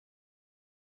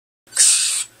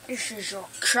This is your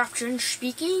captain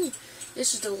speaking.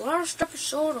 This is the last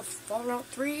episode of Fallout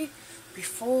 3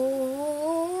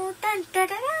 before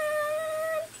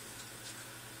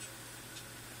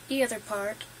the other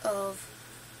part of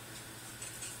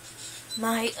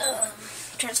my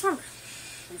Transformer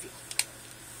review.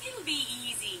 It'll be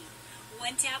easy.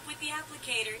 One tap with the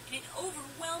applicator and it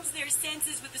overwhelms their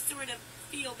senses with a sort of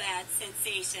feel-bad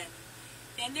sensation.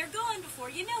 Then they're gone before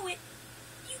you know it.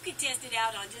 You could test it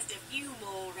out on just a few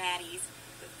mole ratties,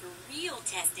 but for real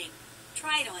testing,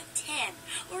 try it on 10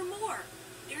 or more.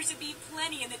 There should be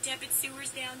plenty in the tepid sewers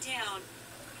downtown.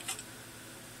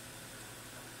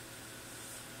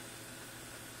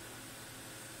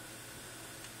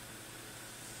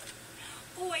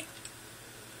 Boy.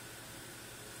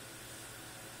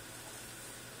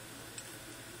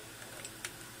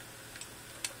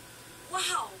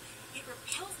 Wow, it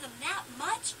repels them that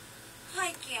much?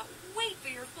 I can't wait for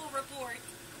your full report.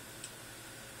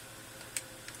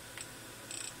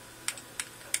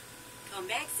 Come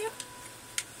back soon.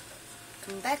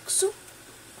 Come back soon.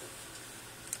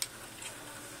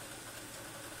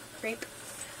 Rape,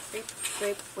 rape,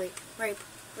 rape, rape, rape,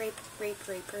 rape, rape, rape,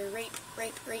 rape, rape,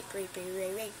 rape, rape, rape,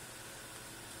 rape, rape.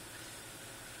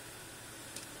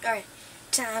 Alright,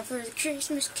 time for the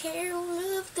Christmas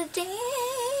carol of the day.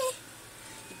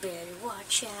 You better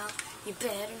watch out, you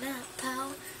better not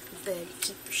pout, you better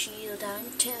keep your shield,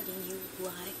 I'm telling you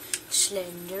why.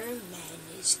 Slender Man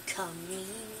is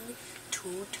coming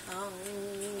to town.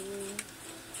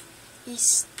 He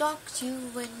stalks you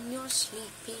when you're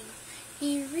sleeping,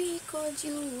 he records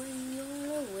you when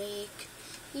you're awake.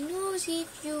 He knows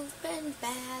if you've been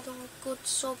bad or good,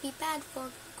 so be bad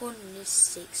for goodness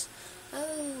sakes.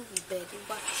 Oh, you better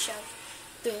watch out,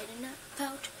 better not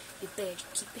pout, you better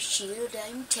keep a shield,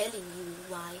 I'm telling you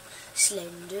why.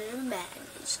 Slender Man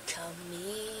is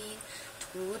coming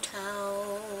to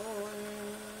town.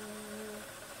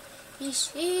 He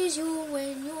sees you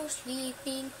when you're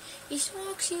sleeping, he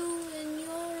stalks you when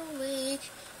you're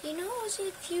awake. He knows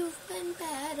if you've been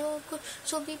bad or good,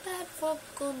 so be bad for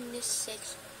goodness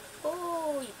sakes.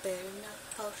 Oh, you better not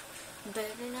pout, you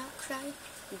better not cry,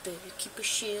 you better keep a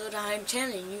shield, I'm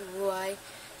telling you why.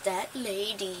 That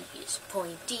lady is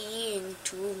pointing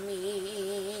to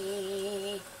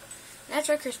me. That's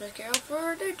our Christmas carol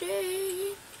for the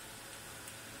day.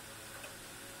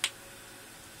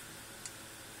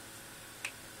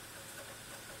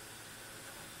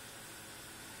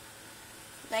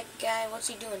 That guy, what's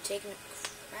he doing? Taking a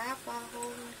crap while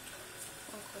holding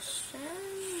Uncle Sam?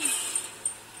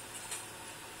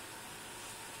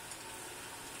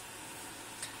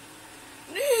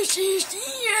 This is the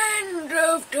end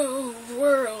of the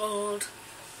world.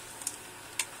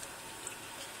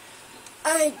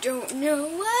 I don't know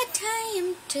what I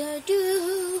am to do.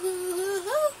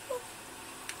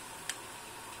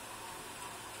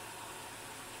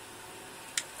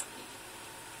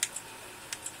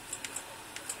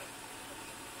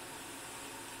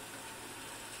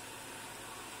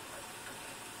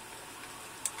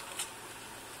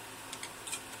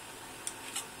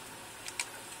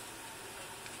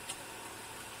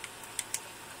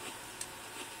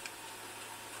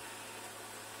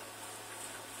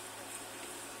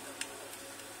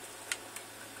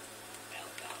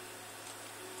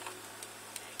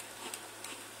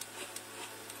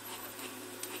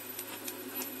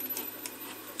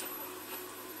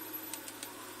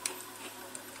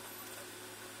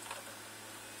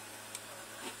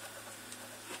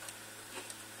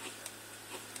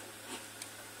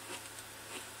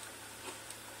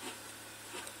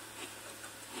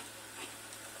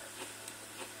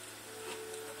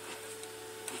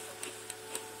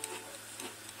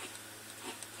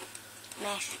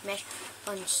 Mash, mash,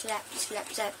 punch, slap, slap,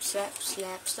 slap, slap,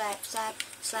 slap, slap, slap,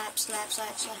 slap, slap,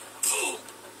 slap, slap.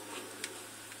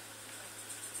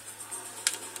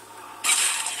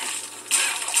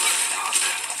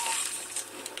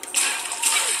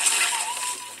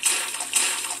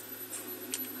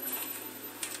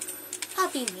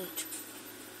 Puppy meat.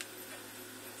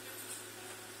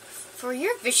 For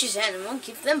your vicious animal,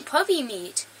 give them puppy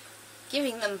meat.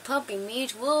 Giving them puppy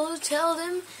meat will tell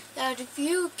them that if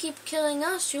you keep killing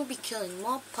us, you'll be killing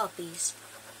more puppies.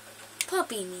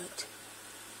 Puppy meat.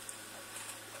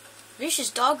 Vicious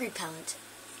dog repellent.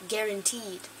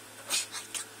 Guaranteed. Oh my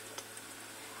god.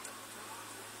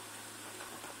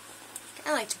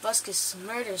 I like Tobuscus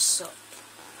murder soap.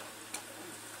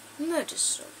 Murder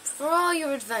soap. For all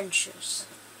your adventures.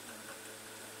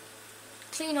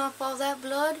 Clean off all that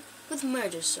blood with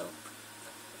murder soap.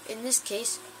 In this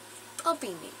case, puppy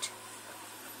meat.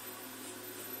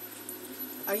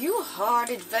 Are you a hard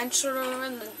adventurer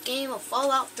in the game of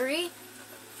Fallout 3?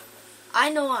 I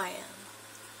know I am.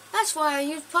 That's why I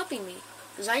use puppy meat,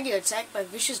 because I get attacked by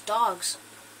vicious dogs.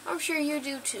 I'm sure you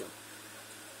do too.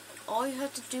 All you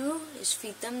have to do is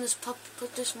feed them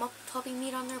put this puppy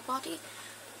meat on their body.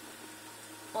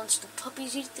 Once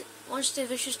the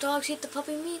vicious dogs eat the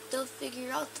puppy meat, they'll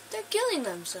figure out that they're killing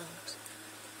themselves.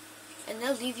 And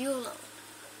they'll leave you alone.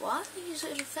 Why is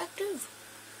it effective?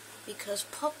 Because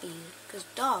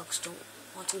dogs don't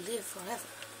want to live forever.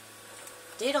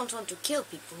 They don't want to kill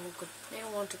people they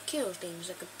don't want to kill things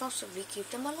that could possibly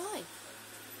keep them alive.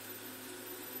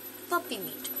 Puppy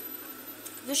meat.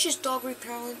 Vicious dog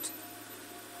repellent.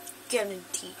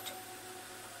 Guaranteed.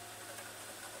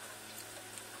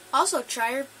 Also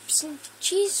try some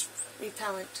cheese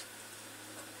repellent.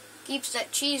 Keeps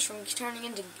that cheese from turning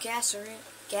into gas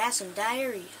and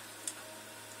diarrhea.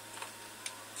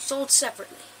 Sold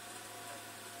separately.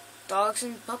 Dogs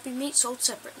and puppy meat sold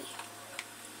separately.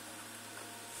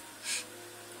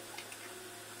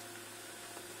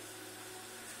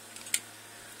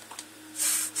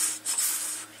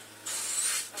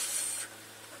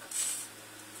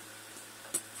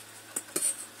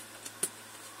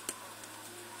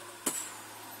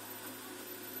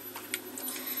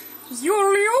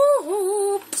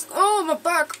 Oh, my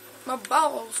back, my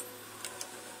bowels.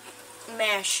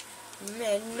 Mash,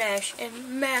 and mash,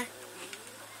 and mash.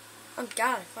 Oh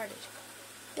God, I farted.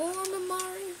 War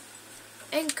Memorial.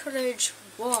 Encourage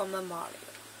War Memorial.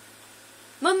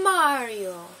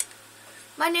 Mamario.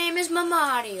 My name is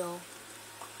Mamario.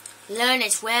 Learn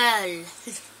it well.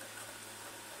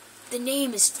 The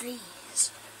name is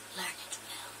Freeze. Learn it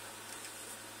well.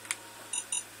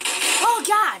 Oh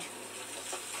God!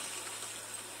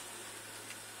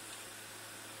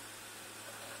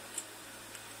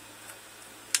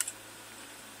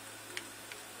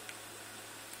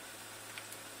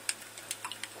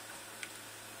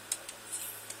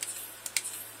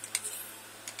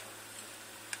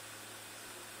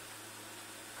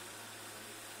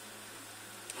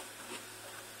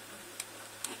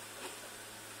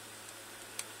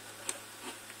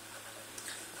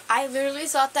 I literally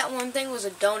thought that one thing was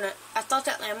a donut. I thought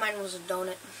that landmine was a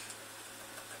donut.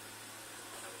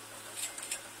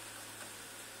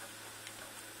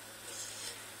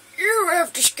 You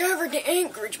have discovered the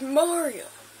Anchorage Mario.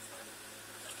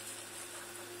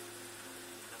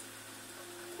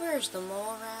 Where's the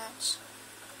mole rats?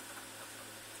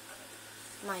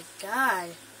 My God.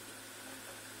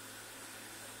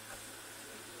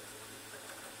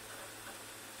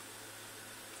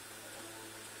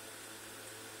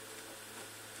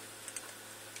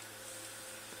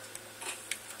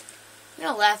 I'm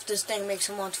gonna laugh if this thing makes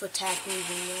him want to attack me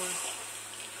even more.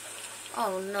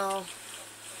 Oh no.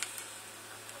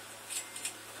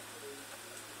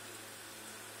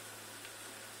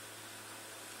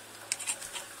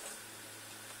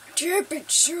 Stupid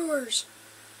sewers.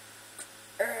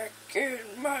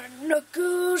 Cracking my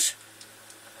knuckles.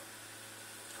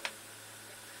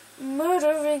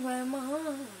 Murdering my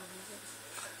mom.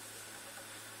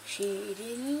 She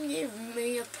didn't give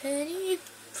me a penny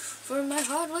for my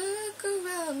hard work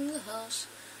around the house.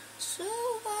 So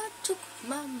I took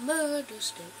my murder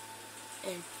stick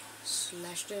and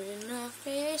slashed her in her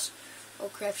face. Oh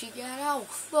crap, she got out.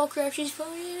 Oh crap, she's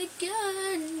pointing a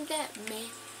gun at me.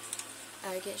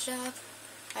 I get shot.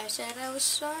 I said I was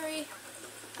sorry.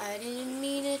 I didn't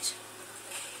mean it.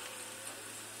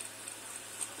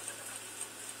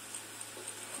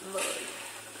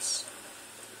 Murders.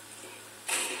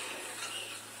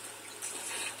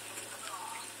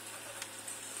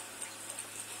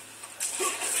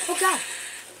 Oh God!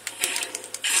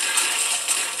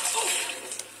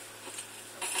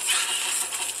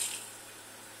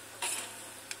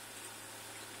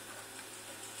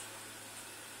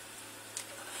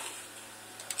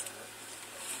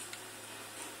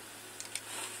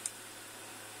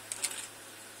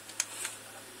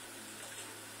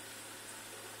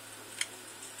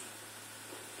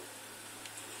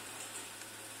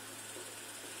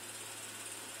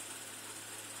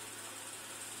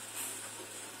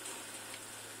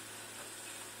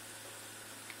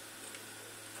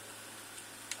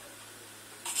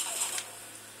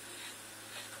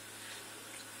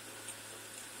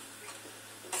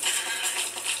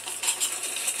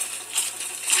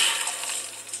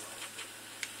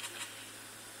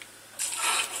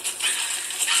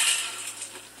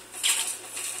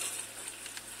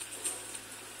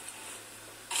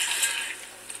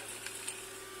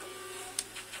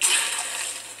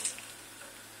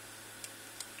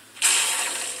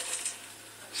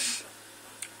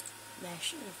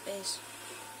 Mash in your face.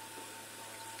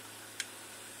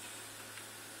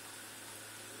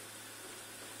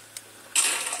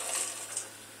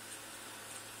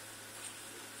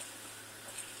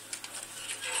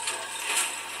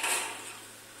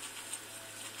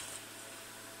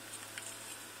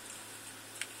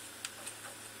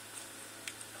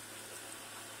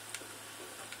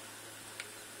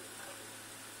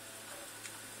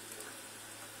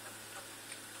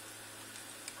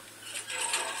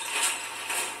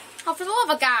 for the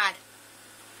love of God!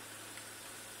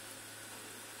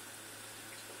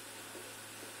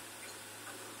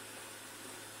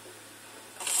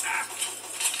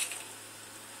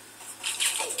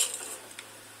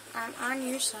 I'm on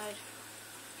your side.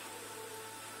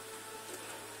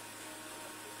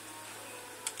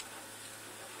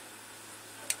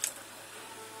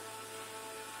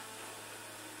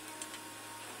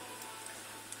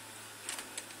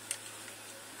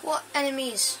 What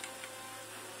enemies?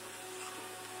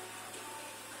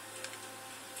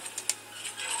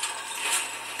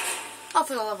 Oh,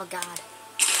 for the love of God.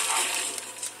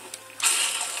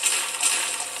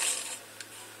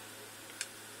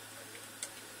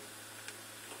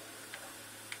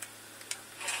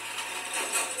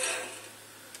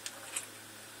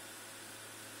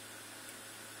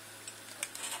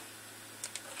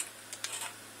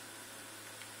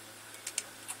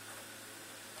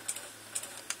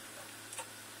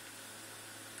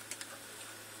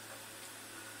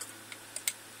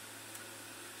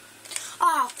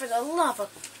 Oh, for the love of...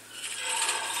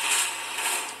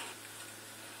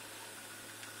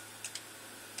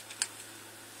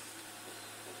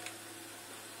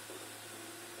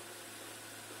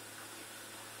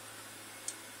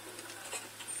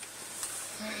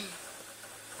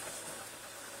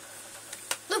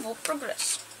 Level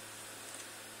progress.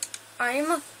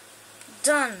 I'm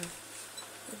done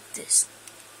with this.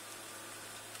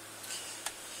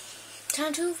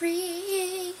 Time to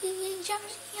reach out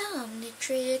the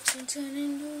omnitrix and turn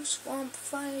into swamp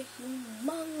fire,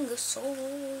 humongous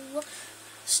soul.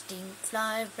 Steam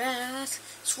fly wrath,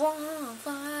 swamp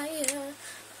fire,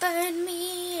 burn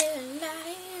me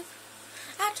alive.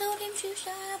 I told him to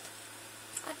stop.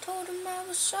 I told him I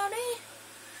was sorry.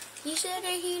 He said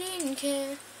that he didn't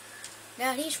care.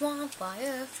 Now he's swamp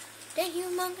fire. That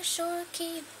humongous soul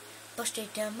came,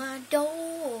 busted down my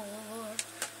door.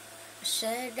 I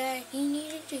said that he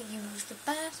needed to use the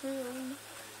bathroom.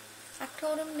 I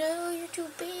told him, no, you're too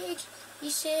big.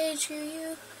 He said, screw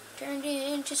you, turned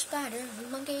into Spider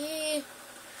Monkey.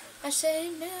 I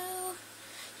said, no.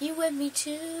 He went me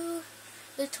to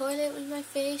the toilet with my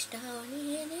face down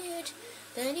in it.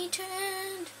 Then he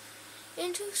turned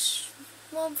into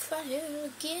swamp fire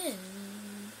again.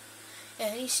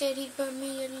 And he said he'd burn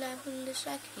me alive unless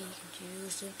I could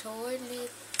use the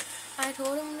toilet. I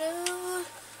told him, no.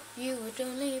 You would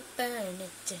only burn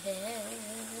it to hell.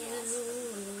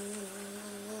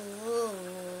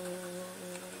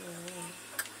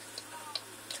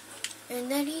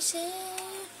 And then he said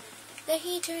that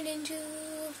he turned into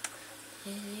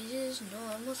his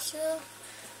normal self.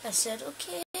 I said,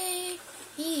 okay,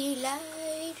 he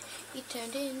lied. He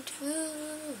turned into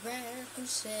a rat and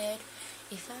said,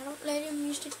 if I don't let him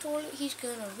use the toilet, he's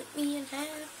gonna rip me in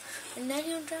half. And then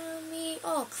he'll drown me.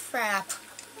 Oh, crap.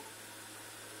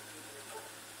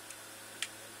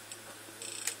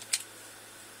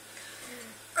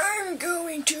 I'm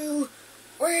going to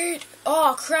wait.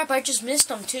 Oh crap, I just missed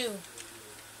them too.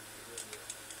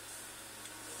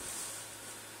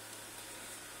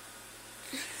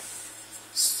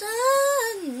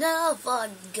 Son of a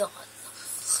gun.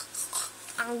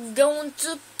 I'm going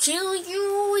to kill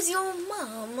you with your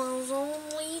mama's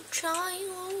only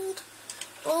child.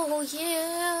 Oh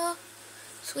yeah,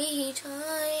 sweet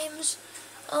times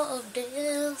of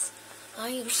death. I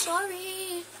am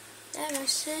sorry that I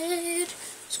said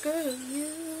screw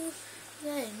you.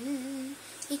 Then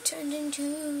he turned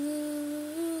into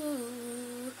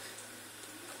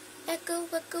echo,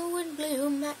 echo, and blew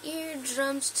my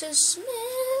eardrums to smithereens.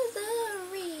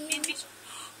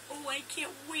 Oh, I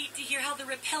can't wait to hear how the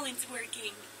repellent's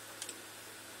working.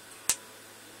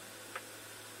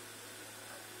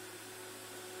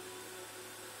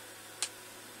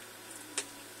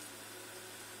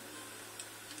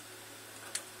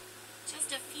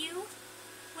 Just a few?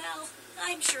 Well,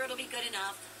 I'm sure it'll be good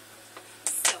enough.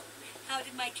 So, how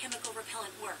did my chemical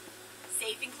repellent work?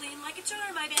 Safe and clean like a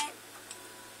charm, I bet.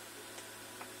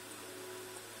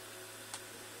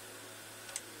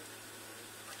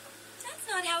 That's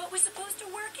not how it was supposed to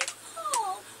work at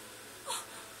all. Oh,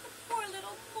 the poor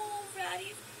little mole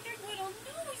ratties, their little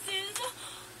noses.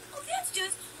 Oh, that's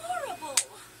just horrible.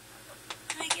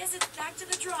 I guess it's back to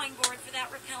the drawing board for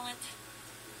that repellent.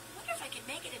 I wonder if I can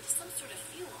make it into some sort of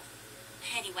fuel.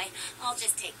 Anyway, I'll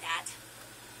just take that.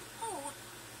 Oh,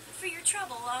 for your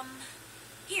trouble,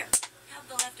 here, have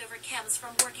the leftover chems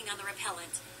from working on the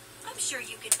repellent. I'm sure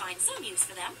you can find some use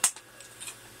for them.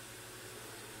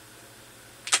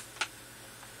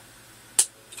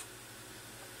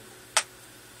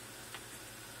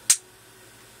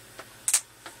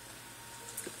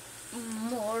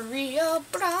 Maria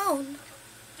Brown.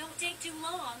 Don't take too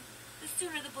long. The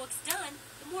sooner the book's done,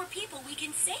 the more people we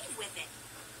can save with it.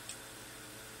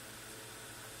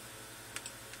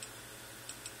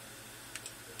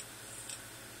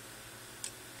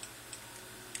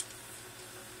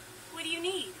 What do you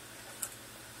need?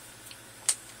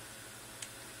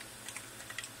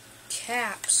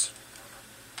 Caps.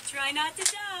 Try not to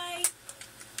die.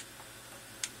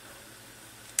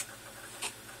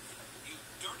 You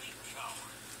dirty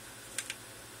coward.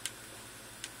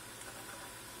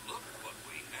 Look what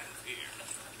we have here.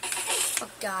 Oh,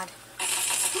 God.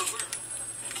 Cooper.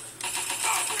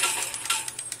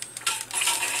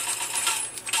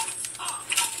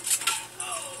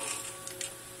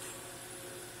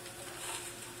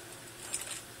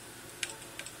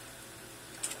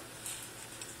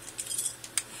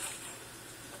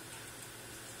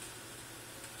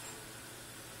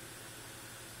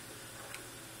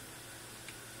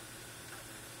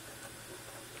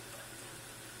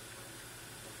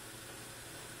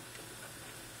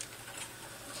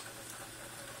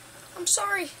 I'm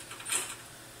sorry.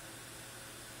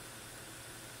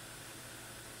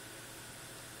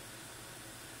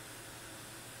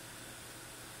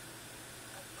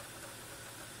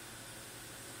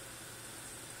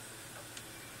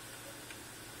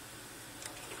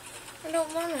 I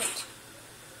don't want it.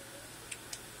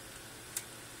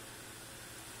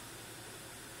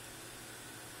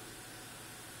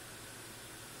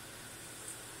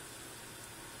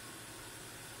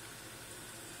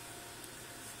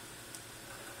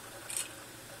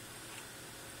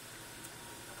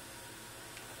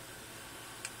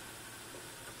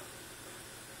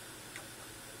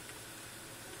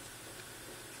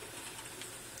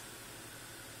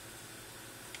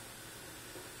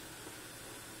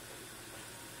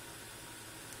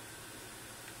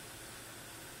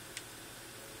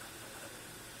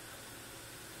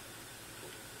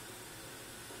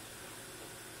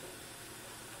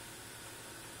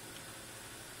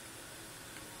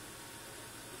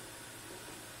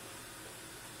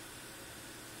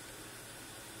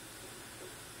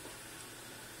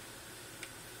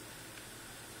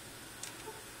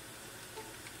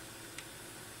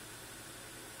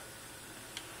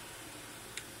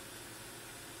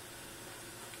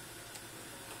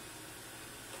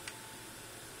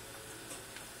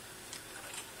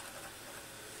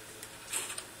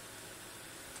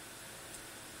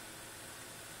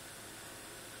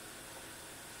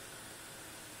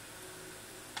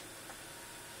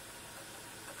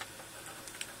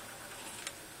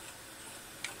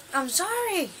 I'm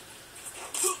sorry.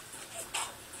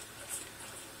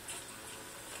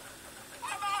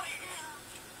 I'm out of here.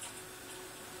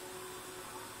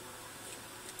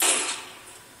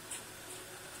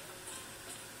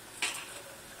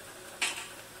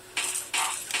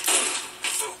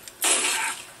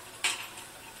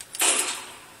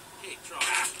 Hey, Trump.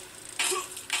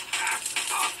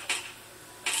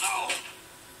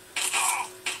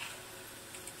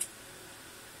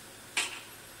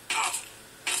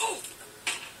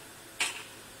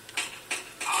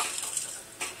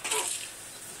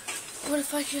 What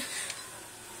if I could...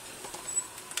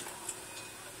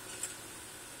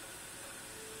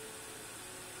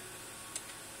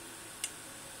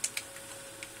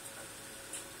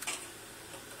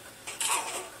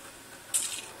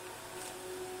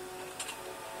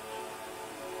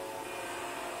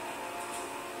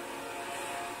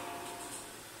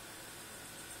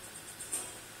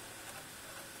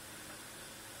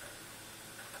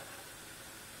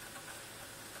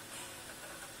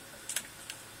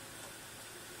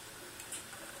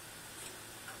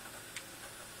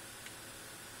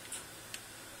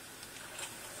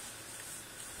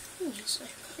 Yes,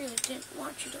 I really didn't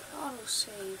want you to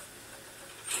autosave.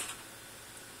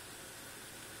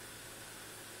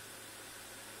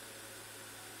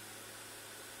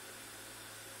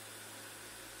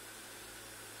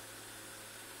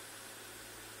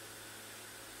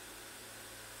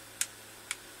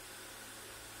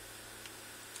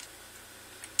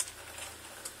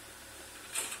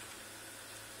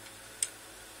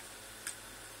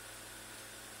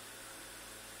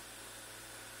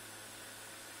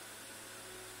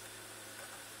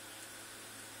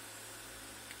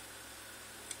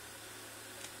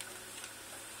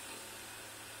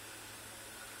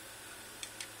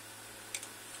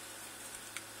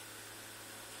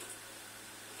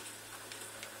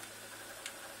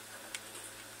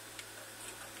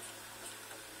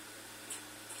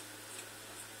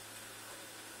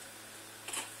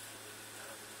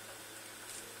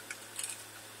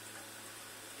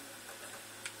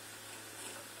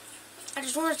 I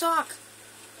just want to talk.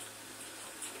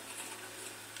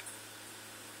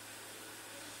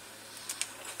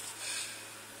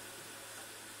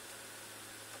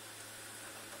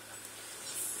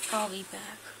 I'll be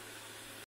back.